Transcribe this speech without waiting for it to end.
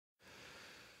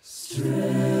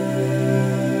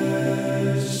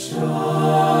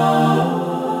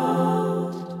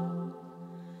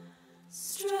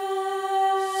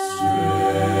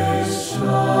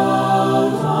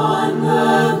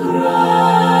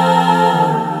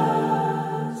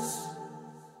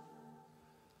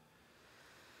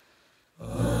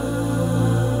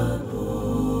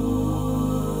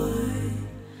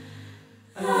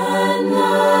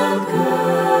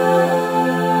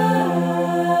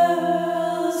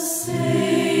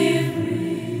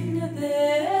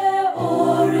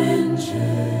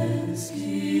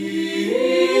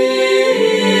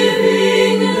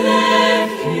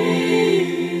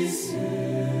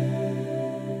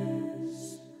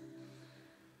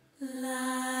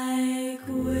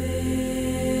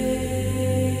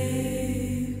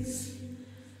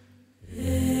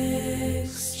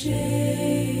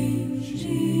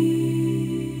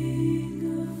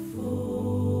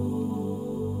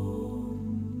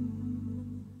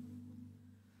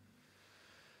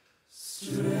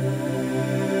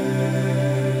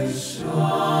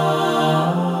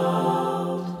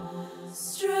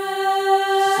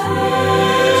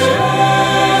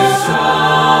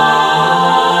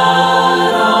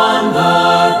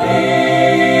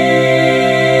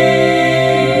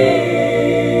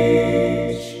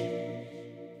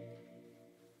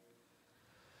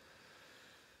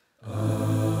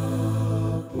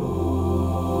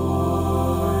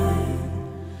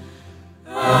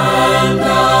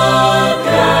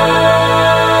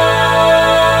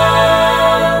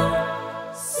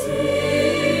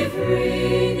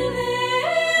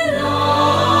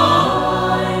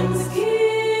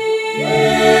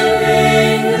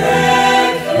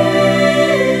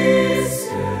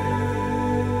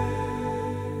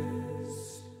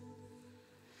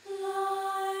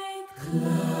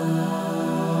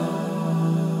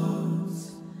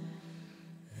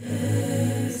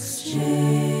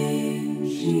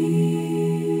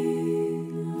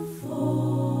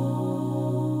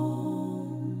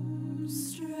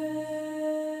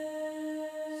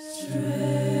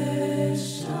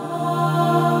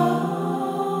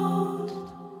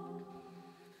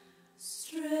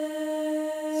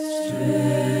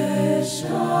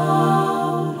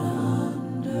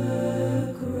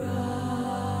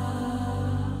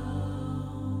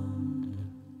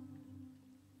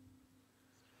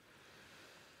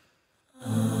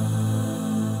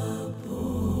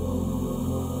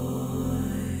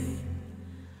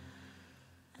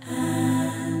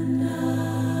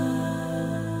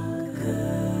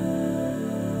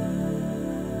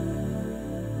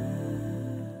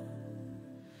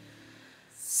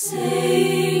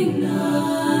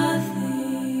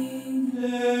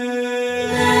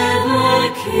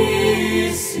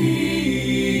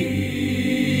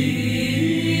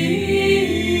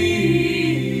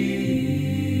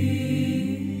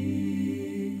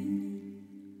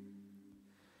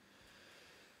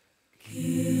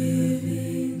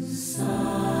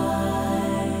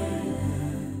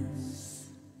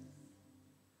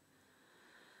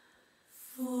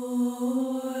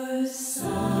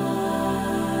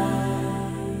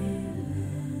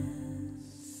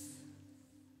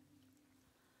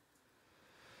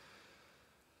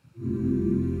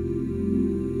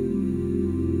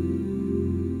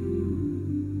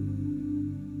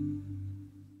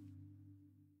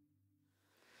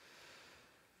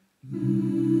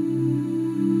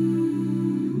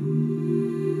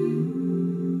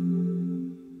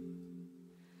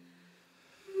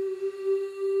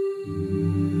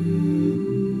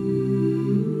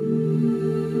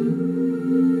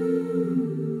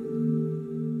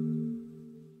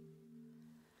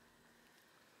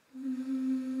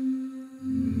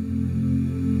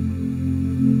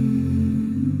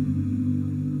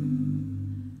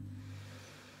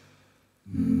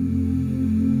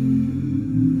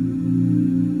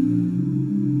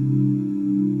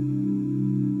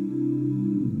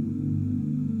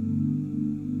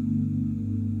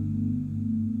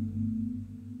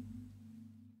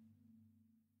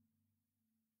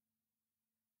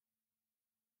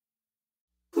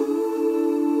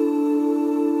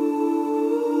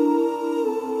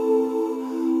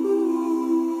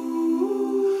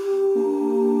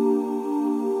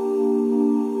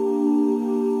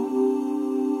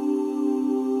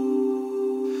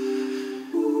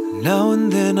Now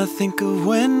and then I think of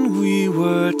when we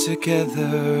were together,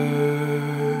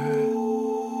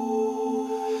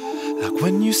 like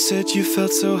when you said you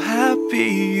felt so happy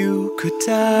you could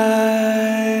die.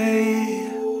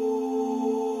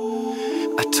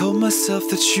 I told myself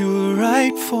that you were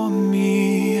right for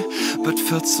me, but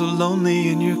felt so lonely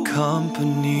in your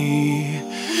company.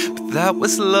 But That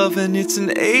was love and it's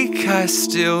an ache I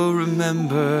still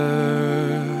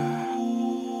remember.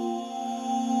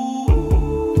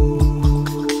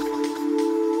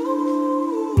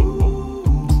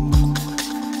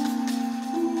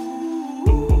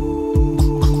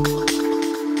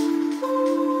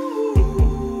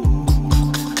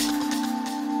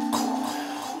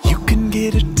 You can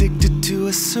get addicted to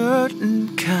a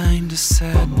certain kind of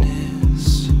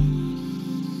sadness,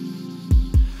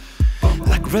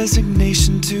 like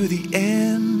resignation to the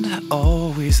end,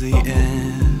 always the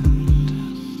end.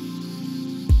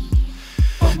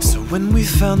 So when we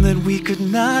found that we could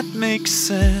not make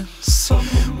sense,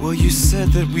 well, you said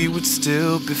that we would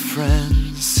still be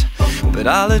friends. But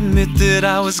I'll admit that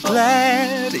I was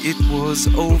glad it was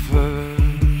over.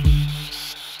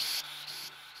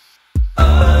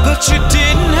 But you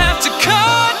didn't have to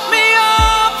cut me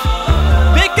off,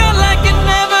 make out like it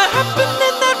never happened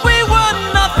and that we were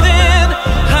nothing.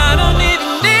 I don't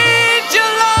even need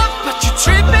your love, but you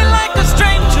treat me like a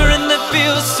stranger and that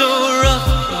feels so rough.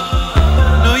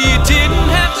 No, you didn't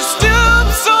have to stoop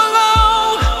so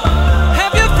low,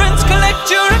 have your friends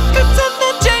collect your records and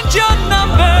then change your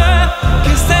number.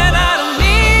 Cause that I don't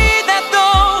need that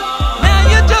though, now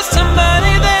you're just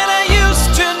somebody that I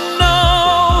used to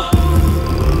know.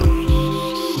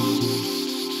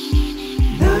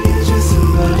 Now you're just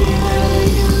somebody that I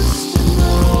used to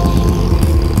know.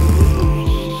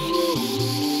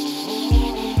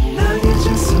 Now you're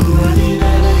just somebody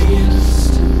that I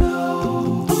used to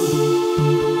know.